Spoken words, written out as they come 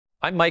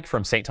I'm Mike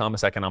from St.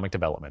 Thomas Economic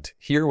Development,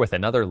 here with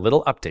another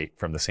little update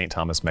from the St.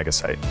 Thomas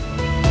megasite.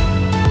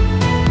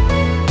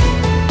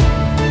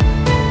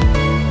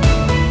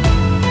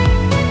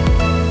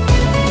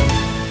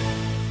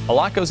 A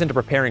lot goes into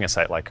preparing a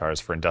site like ours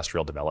for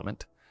industrial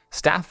development.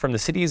 Staff from the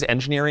city's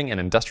engineering and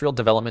industrial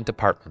development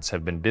departments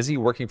have been busy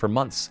working for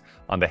months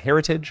on the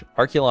heritage,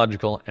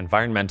 archaeological,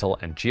 environmental,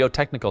 and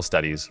geotechnical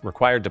studies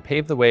required to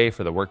pave the way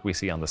for the work we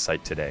see on the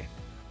site today.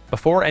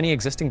 Before any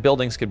existing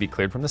buildings could be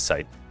cleared from the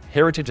site,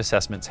 heritage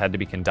assessments had to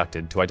be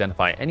conducted to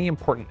identify any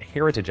important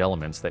heritage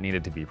elements that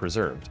needed to be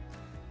preserved.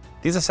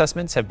 These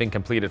assessments have been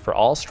completed for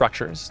all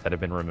structures that have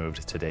been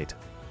removed to date.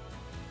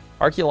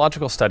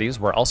 Archaeological studies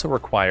were also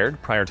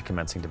required prior to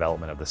commencing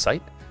development of the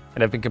site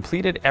and have been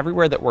completed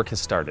everywhere that work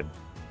has started.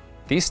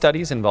 These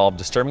studies involve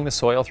disturbing the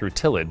soil through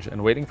tillage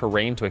and waiting for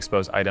rain to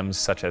expose items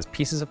such as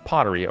pieces of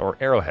pottery or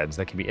arrowheads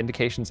that can be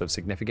indications of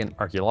significant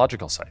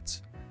archaeological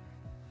sites.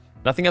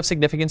 Nothing of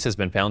significance has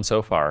been found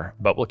so far,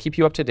 but we'll keep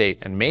you up to date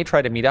and may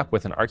try to meet up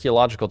with an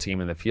archaeological team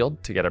in the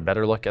field to get a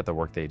better look at the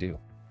work they do.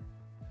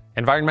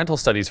 Environmental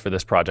studies for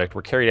this project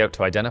were carried out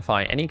to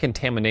identify any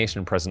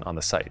contamination present on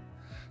the site.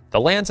 The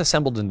lands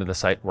assembled into the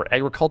site were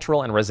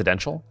agricultural and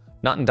residential,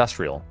 not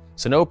industrial,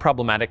 so no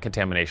problematic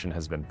contamination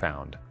has been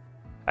found.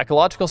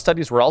 Ecological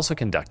studies were also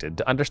conducted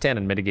to understand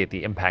and mitigate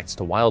the impacts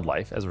to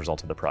wildlife as a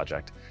result of the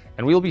project,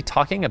 and we will be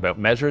talking about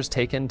measures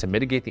taken to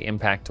mitigate the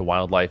impact to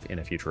wildlife in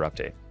a future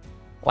update.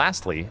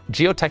 Lastly,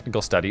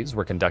 geotechnical studies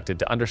were conducted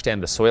to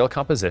understand the soil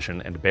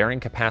composition and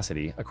bearing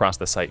capacity across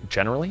the site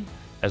generally,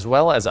 as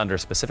well as under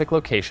specific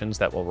locations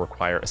that will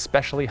require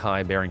especially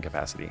high bearing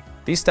capacity.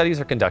 These studies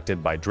are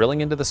conducted by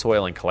drilling into the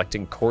soil and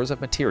collecting cores of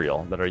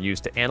material that are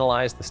used to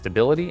analyze the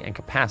stability and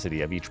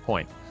capacity of each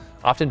point,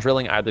 often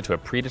drilling either to a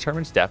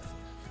predetermined depth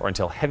or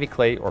until heavy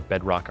clay or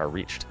bedrock are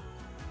reached.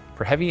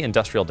 For heavy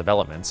industrial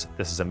developments,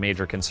 this is a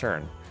major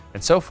concern,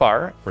 and so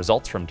far,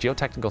 results from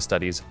geotechnical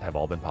studies have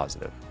all been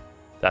positive.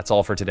 That's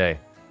all for today.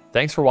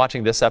 Thanks for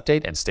watching this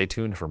update and stay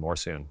tuned for more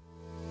soon.